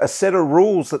perspective, a set of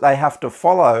rules that they have to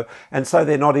follow, and so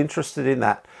they're not interested in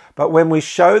that. But when we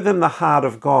show them the heart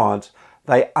of God,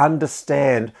 they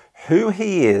understand who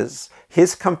he is,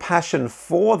 his compassion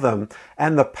for them,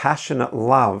 and the passionate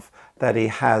love that he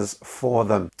has for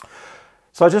them.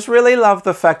 So I just really love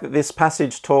the fact that this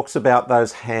passage talks about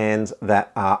those hands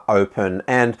that are open.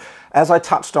 And as I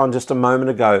touched on just a moment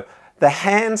ago, the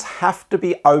hands have to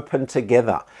be open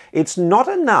together. It's not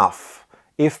enough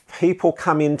if people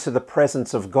come into the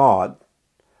presence of God,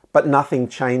 but nothing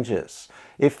changes.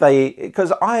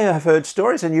 Because I have heard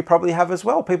stories, and you probably have as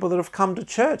well, people that have come to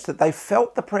church, that they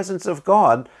felt the presence of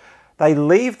God, they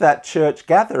leave that church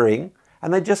gathering,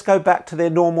 and they just go back to their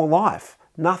normal life.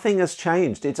 Nothing has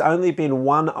changed. It's only been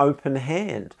one open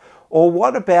hand. Or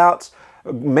what about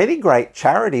many great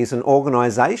charities and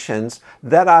organizations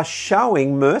that are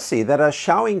showing mercy, that are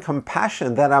showing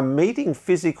compassion, that are meeting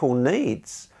physical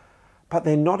needs, but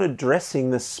they're not addressing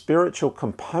the spiritual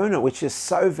component, which is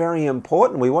so very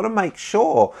important. We want to make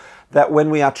sure that when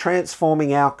we are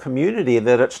transforming our community,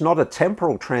 that it's not a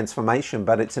temporal transformation,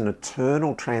 but it's an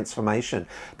eternal transformation.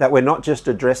 That we're not just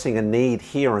addressing a need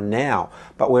here and now,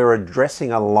 but we're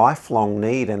addressing a lifelong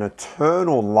need, an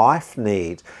eternal life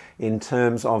need, in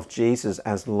terms of Jesus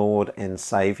as Lord and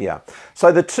Savior.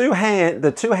 So the two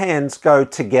hands go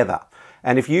together.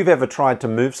 And if you've ever tried to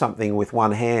move something with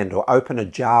one hand, or open a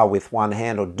jar with one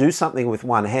hand, or do something with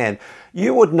one hand,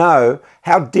 you would know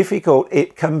how difficult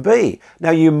it can be.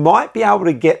 Now, you might be able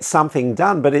to get something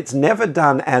done, but it's never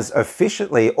done as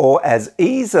efficiently or as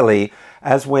easily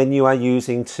as when you are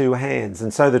using two hands.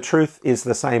 And so the truth is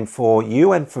the same for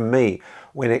you and for me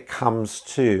when it comes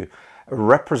to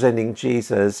representing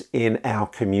Jesus in our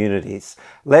communities.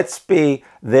 Let's be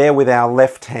there with our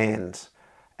left hand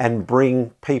and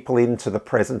bring people into the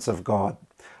presence of God.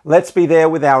 Let's be there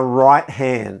with our right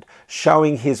hand,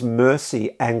 showing his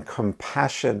mercy and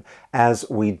compassion as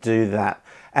we do that.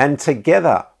 And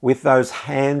together with those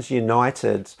hands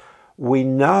united, we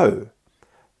know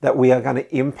that we are going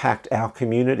to impact our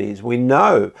communities. We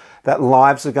know that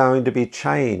lives are going to be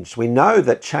changed. We know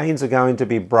that chains are going to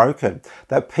be broken,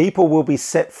 that people will be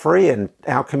set free and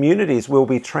our communities will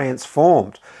be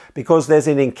transformed, because there's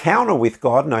an encounter with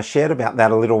God, and I shared about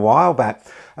that a little while back,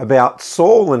 about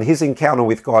Saul and his encounter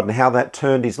with God and how that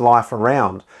turned his life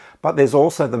around. But there's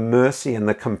also the mercy and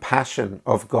the compassion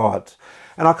of God.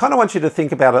 And I kind of want you to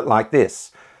think about it like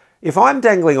this. If I'm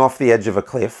dangling off the edge of a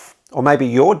cliff, or maybe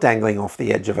you're dangling off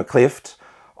the edge of a cliff,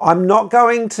 I'm not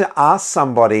going to ask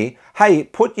somebody, hey,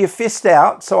 put your fist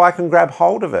out so I can grab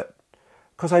hold of it.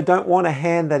 Because I don't want a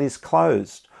hand that is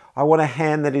closed. I want a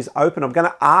hand that is open. I'm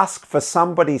going to ask for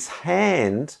somebody's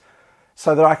hand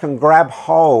so that I can grab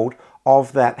hold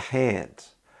of that hand.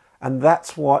 And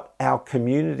that's what our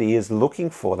community is looking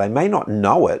for. They may not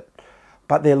know it,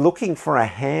 but they're looking for a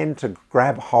hand to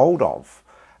grab hold of.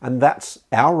 And that's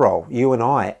our role, you and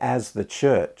I, as the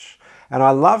church. And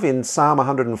I love in Psalm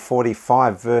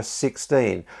 145, verse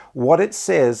 16, what it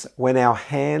says when our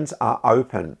hands are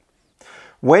open.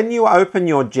 When you open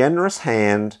your generous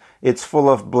hand, it's full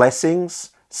of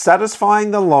blessings,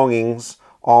 satisfying the longings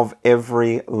of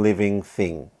every living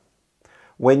thing.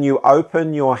 When you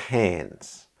open your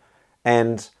hands,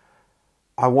 and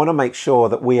I want to make sure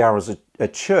that we are as a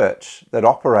church that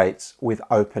operates with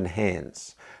open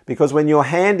hands. Because when your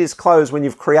hand is closed, when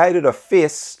you've created a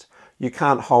fist, you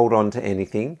can't hold on to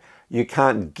anything, you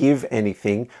can't give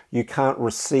anything, you can't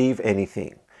receive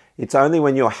anything. It's only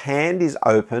when your hand is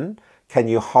open can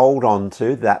you hold on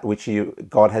to that which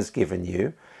God has given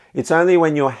you. It's only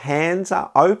when your hands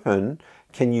are open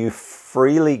can you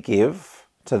freely give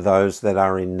to those that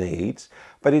are in need.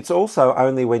 But it's also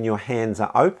only when your hands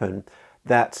are open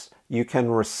that you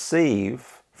can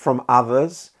receive from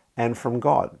others and from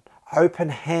God. Open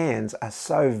hands are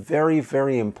so very,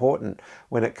 very important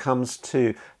when it comes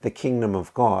to the kingdom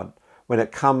of God, when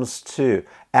it comes to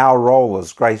our role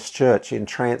as Grace Church in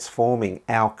transforming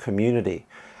our community.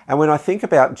 And when I think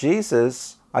about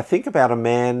Jesus, I think about a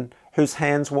man whose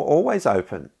hands were always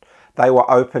open. They were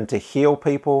open to heal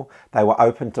people. They were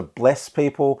open to bless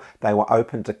people. They were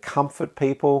open to comfort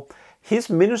people.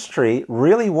 His ministry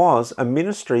really was a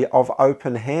ministry of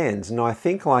open hands. And I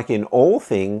think, like in all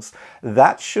things,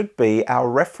 that should be our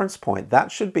reference point.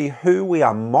 That should be who we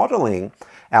are modeling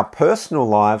our personal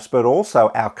lives, but also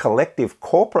our collective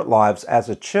corporate lives as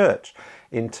a church,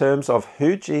 in terms of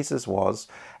who Jesus was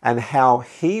and how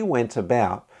he went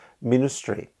about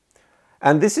ministry.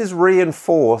 And this is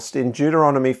reinforced in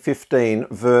Deuteronomy 15,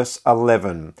 verse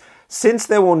 11. Since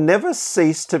there will never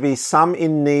cease to be some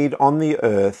in need on the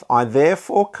earth, I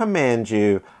therefore command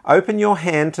you, open your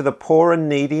hand to the poor and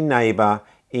needy neighbor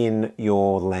in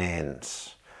your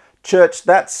land. Church,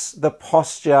 that's the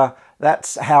posture,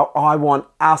 that's how I want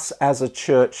us as a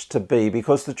church to be,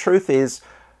 because the truth is,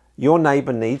 your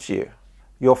neighbor needs you,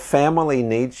 your family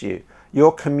needs you,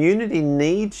 your community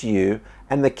needs you,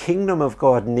 and the kingdom of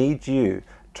God needs you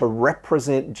to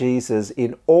represent Jesus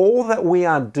in all that we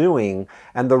are doing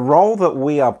and the role that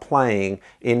we are playing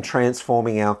in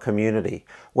transforming our community.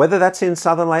 Whether that's in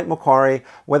Southern Lake Macquarie,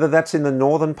 whether that's in the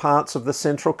northern parts of the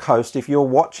Central Coast, if you're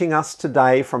watching us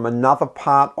today from another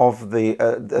part of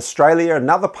Australia,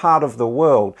 another part of the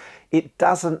world, it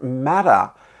doesn't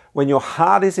matter. When your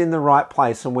heart is in the right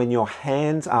place and when your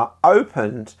hands are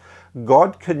opened,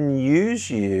 God can use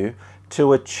you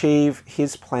to achieve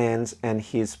his plans and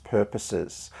his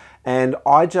purposes. And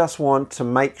I just want to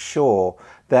make sure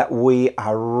that we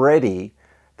are ready,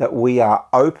 that we are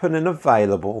open and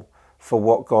available for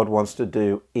what God wants to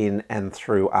do in and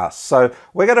through us. So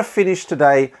we're going to finish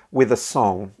today with a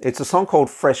song. It's a song called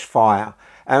Fresh Fire.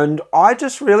 And I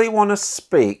just really want to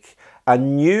speak a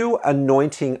new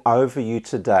anointing over you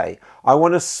today. I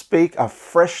want to speak a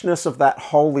freshness of that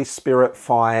Holy Spirit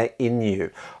fire in you.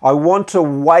 I want to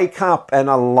wake up and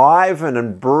aliven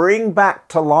and bring back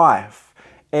to life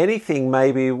anything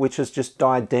maybe which has just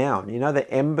died down. You know,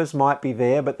 the embers might be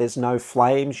there, but there's no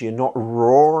flames. You're not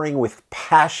roaring with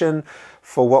passion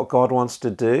for what God wants to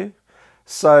do.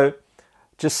 So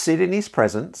just sit in his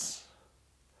presence.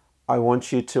 I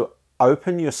want you to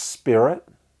open your spirit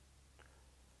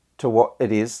to what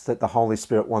it is that the Holy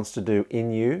Spirit wants to do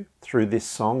in you through this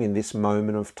song in this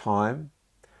moment of time.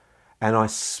 And I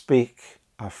speak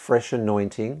a fresh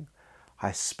anointing.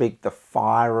 I speak the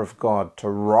fire of God to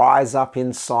rise up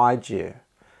inside you.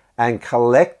 And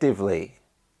collectively,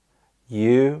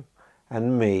 you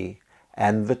and me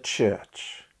and the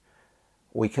church,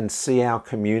 we can see our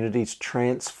communities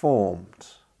transformed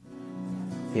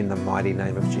in the mighty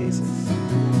name of Jesus.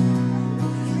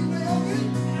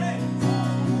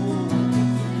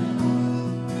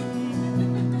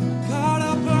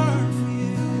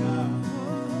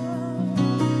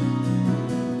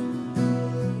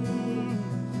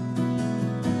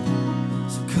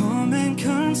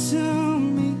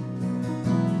 Consume me.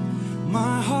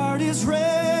 My heart is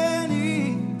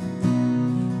ready.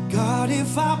 God,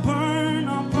 if I burn,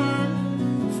 I'll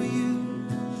burn for you.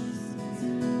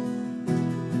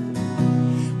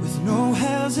 With no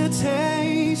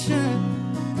hesitation,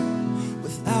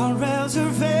 without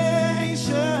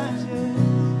reservation.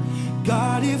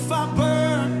 God, if I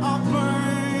burn, I'll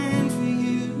burn for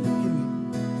you.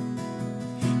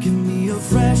 Give me a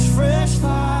fresh, fresh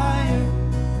fire.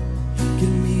 Give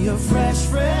me a fresh,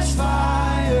 fresh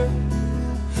fire.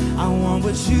 I want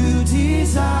what you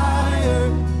desire.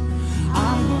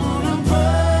 I'm gonna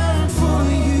burn for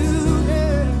you.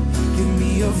 Give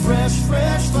me a fresh,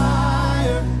 fresh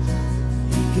fire.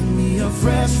 Give me a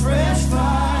fresh, fresh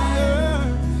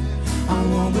fire. I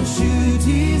want what you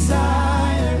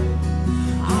desire.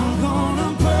 I'm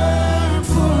gonna burn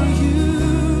for you.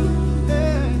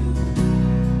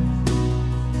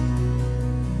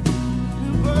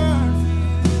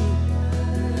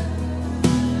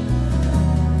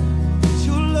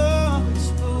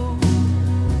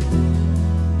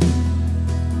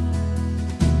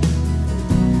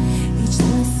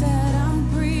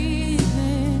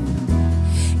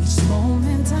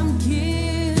 I'm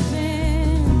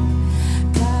giving.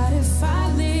 God, if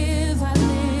I live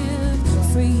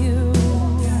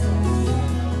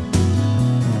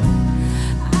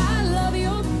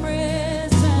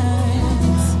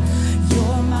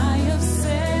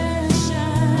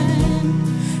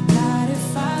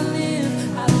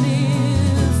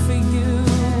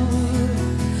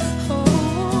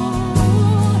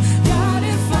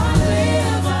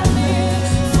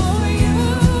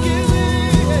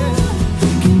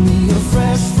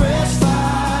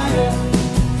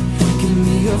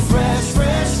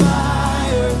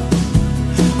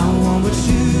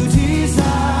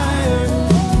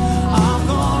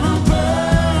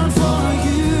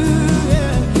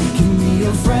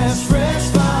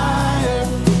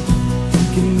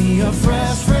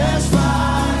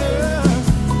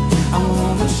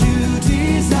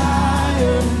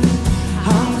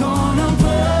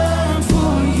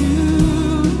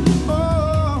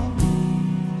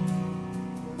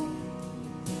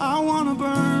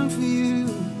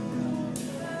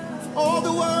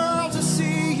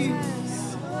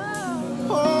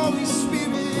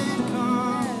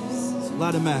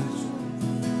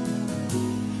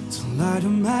light a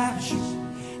match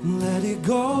and let it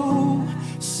go.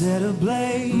 Set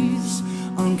ablaze,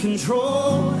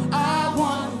 uncontrolled. I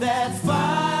want that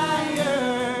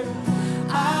fire.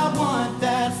 I want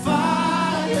that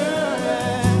fire.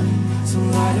 So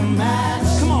light a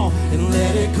match, come on, and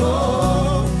let it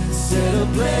go. Set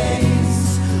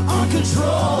ablaze,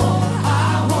 uncontrolled.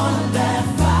 I want that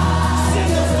fire.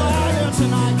 Send the fire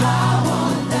tonight, God. I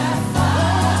want that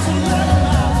fire.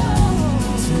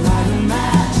 So light a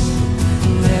match,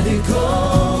 and let it go.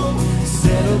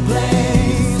 Set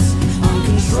ablaze,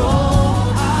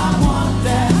 uncontrolled. I want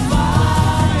that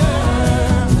fire.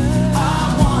 I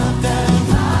want that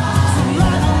fire. So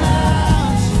light a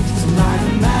match, so light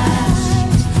a match,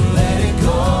 and let it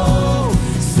go.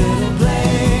 Set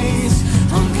ablaze,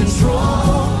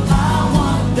 uncontrolled. I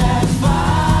want that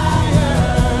fire.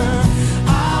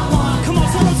 I want, come on,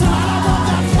 tell them tonight. I want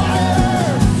that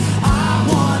fire. I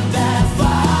want that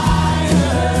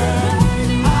fire.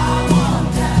 I want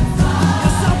that fire.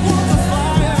 Yes, I want the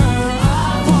fire. I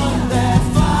want that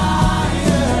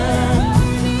fire.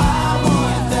 I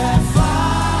want that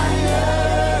fire.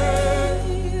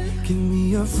 Give me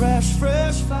a fresh,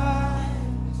 fresh fire.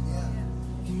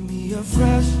 Give me a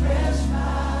fresh, fresh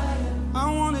fire. I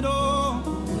want it all.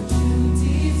 What you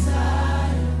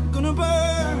desire. Gonna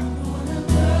burn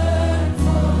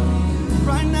for you.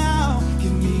 Right now.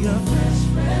 Give me a fresh,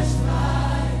 fresh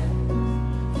fire.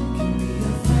 Give me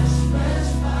a fresh, fresh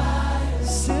fire.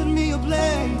 Set me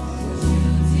ablaze. What you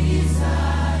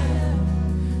desire.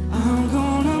 I'm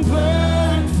gonna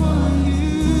burn for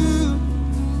you.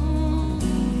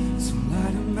 So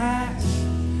light a match,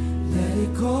 let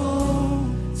it go.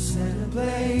 Set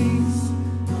ablaze,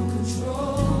 no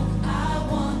control. I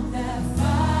want that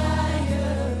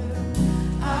fire.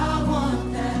 I want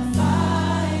that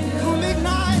fire. Come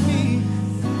ignite me.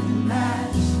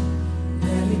 Match,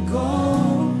 let it go.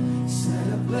 Set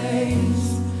ablaze,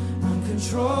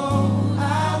 uncontrolled. I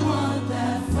want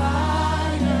that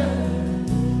fire.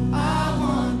 I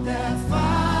want that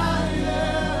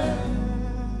fire.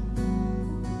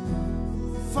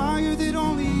 Fire that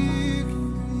only you can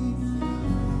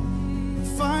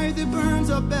breathe. Fire that burns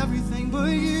up everything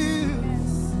but you.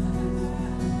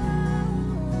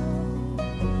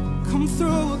 Come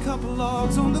throw a couple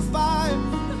logs on the fire.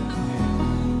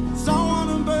 'Cause I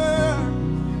wanna burn.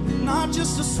 Not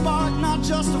just a spark, not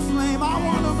just a flame. I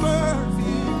wanna burn for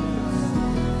you.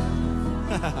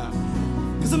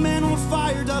 'Cause a man on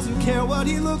fire doesn't care what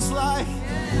he looks like.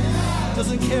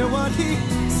 Doesn't care what he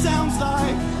sounds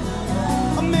like.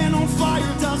 A man on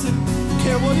fire doesn't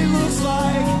care what he looks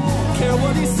like. Care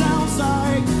what he sounds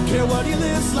like. Care what he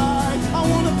lives like. I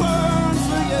wanna burn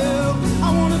for you. I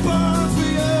wanna burn for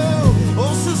you.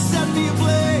 Oh, so set me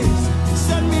ablaze.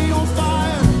 Set me on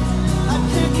fire. I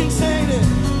can't contain it.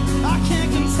 I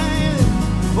can't contain it.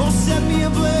 Oh, set me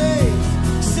ablaze.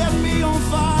 Set me on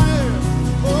fire.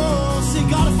 Oh, say,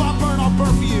 God, if I burn, I'll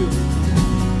burn for you.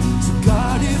 So,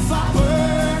 God, if I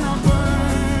burn, I'll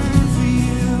burn for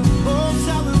you. Oh,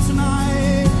 tell him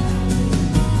tonight.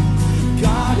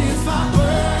 God, if I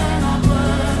burn, I'll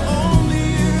burn. Only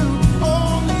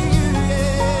you,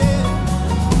 yeah.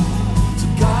 So,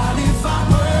 God, if I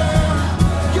burn,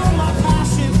 you're my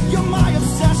passion, you're my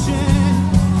obsession.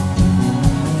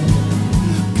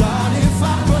 God, if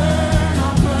I burn,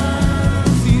 I'll burn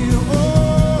for you.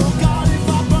 Oh, God, if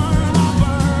I burn, I'll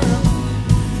burn.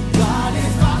 God,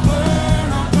 if I burn,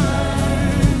 I'll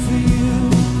burn for you.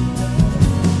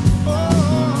 Oh,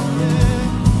 yeah.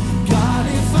 God,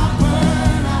 if I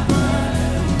burn, I'll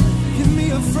burn. Give me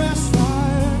a fresh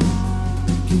fire.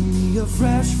 Give me a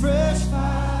fresh, fresh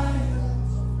fire.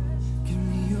 Give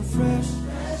me a fresh,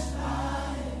 fresh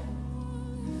fire.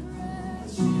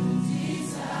 What you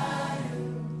desire.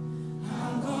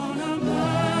 I'm gonna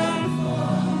burn for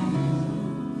you.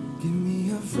 Give me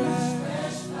a fresh,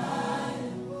 fresh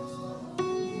fire.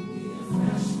 Give me a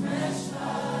fresh, fresh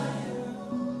fire.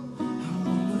 I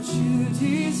want what you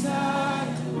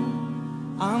desire.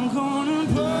 I'm gonna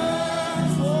burn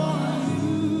for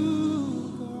you.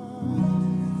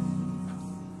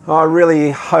 I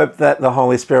really hope that the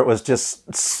Holy Spirit was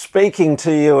just speaking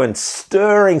to you and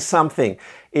stirring something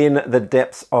in the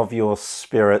depths of your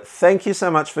spirit. Thank you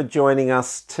so much for joining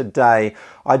us today.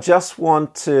 I just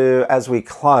want to, as we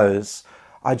close,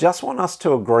 I just want us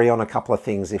to agree on a couple of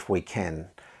things if we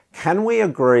can. Can we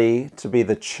agree to be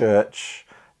the church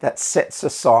that sets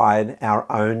aside our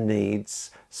own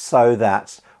needs so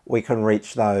that we can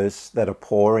reach those that are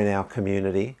poor in our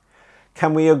community?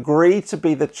 Can we agree to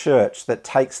be the church that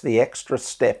takes the extra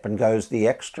step and goes the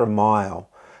extra mile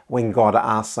when God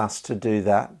asks us to do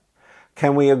that?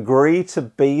 Can we agree to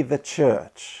be the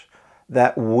church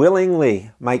that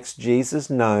willingly makes Jesus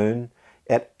known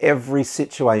at every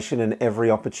situation and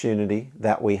every opportunity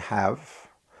that we have.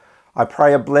 I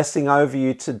pray a blessing over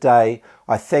you today.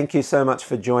 I thank you so much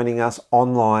for joining us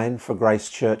online for Grace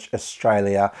Church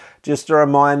Australia. Just a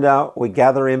reminder, we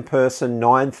gather in person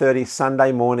 9:30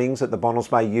 Sunday mornings at the Bonnells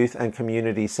Bay Youth and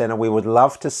Community Centre. We would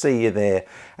love to see you there.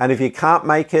 And if you can't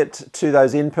make it to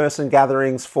those in-person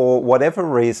gatherings for whatever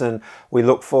reason, we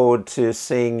look forward to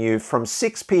seeing you from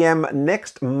 6 p.m.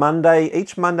 next Monday,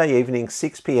 each Monday evening,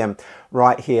 6 p.m.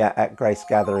 right here at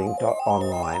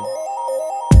gracegathering.online.